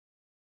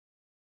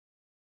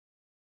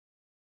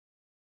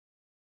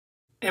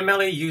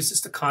MLA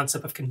uses the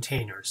concept of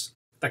containers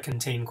that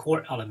contain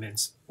core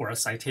elements for a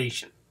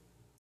citation.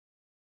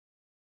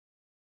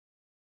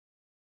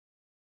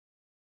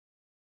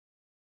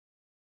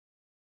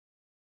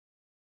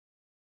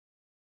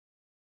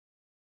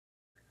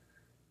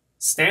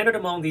 Standard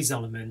among these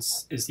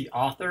elements is the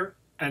author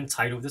and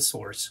title of the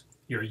source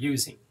you're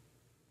using.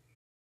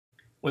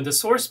 When the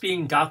source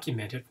being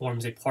documented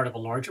forms a part of a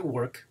larger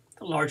work,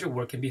 the larger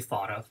work can be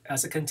thought of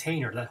as a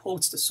container that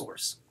holds the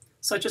source,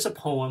 such as a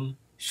poem,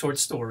 short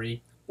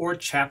story, or a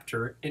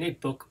chapter in a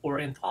book or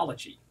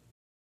anthology,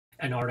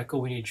 an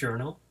article in a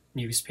journal,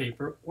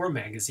 newspaper, or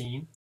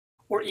magazine,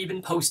 or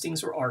even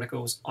postings or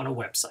articles on a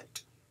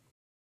website.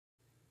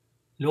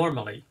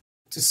 Normally,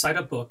 to cite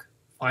a book,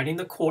 finding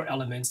the core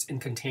elements in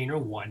container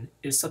 1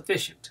 is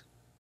sufficient.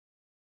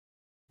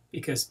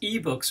 Because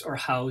ebooks are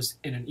housed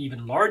in an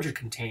even larger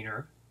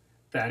container,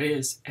 that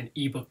is, an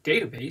ebook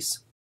database,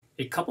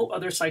 a couple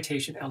other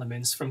citation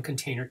elements from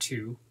container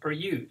 2 are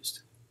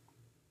used.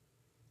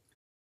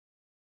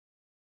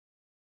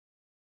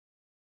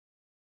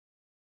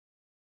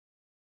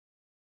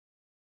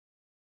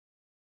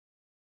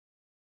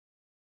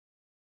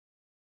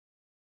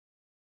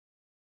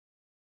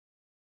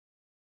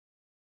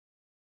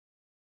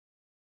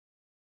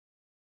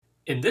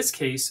 In this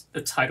case,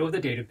 the title of the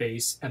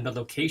database and the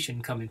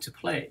location come into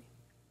play.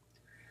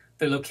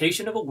 The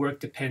location of a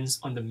work depends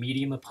on the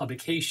medium of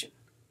publication.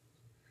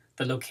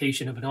 The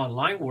location of an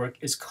online work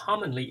is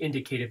commonly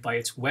indicated by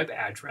its web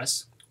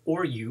address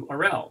or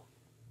URL.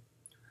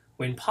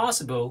 When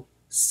possible,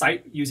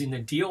 cite using the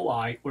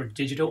DOI or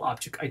Digital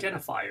Object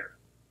Identifier.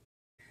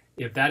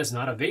 If that is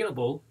not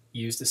available,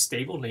 use the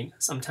stable link,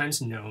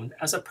 sometimes known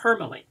as a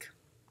permalink.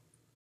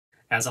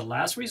 As a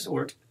last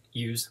resort,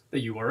 use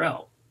the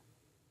URL.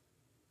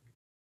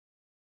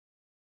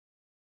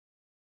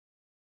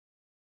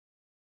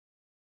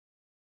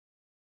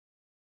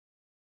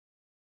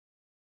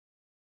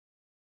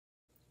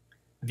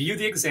 View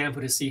the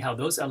example to see how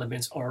those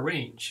elements are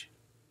arranged.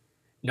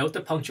 Note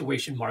the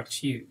punctuation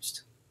marks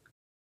used.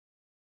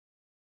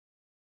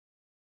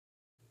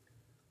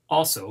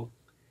 Also,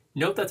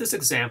 note that this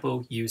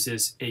example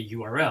uses a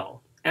URL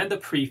and the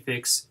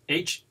prefix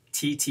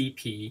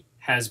HTTP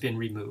has been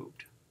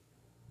removed.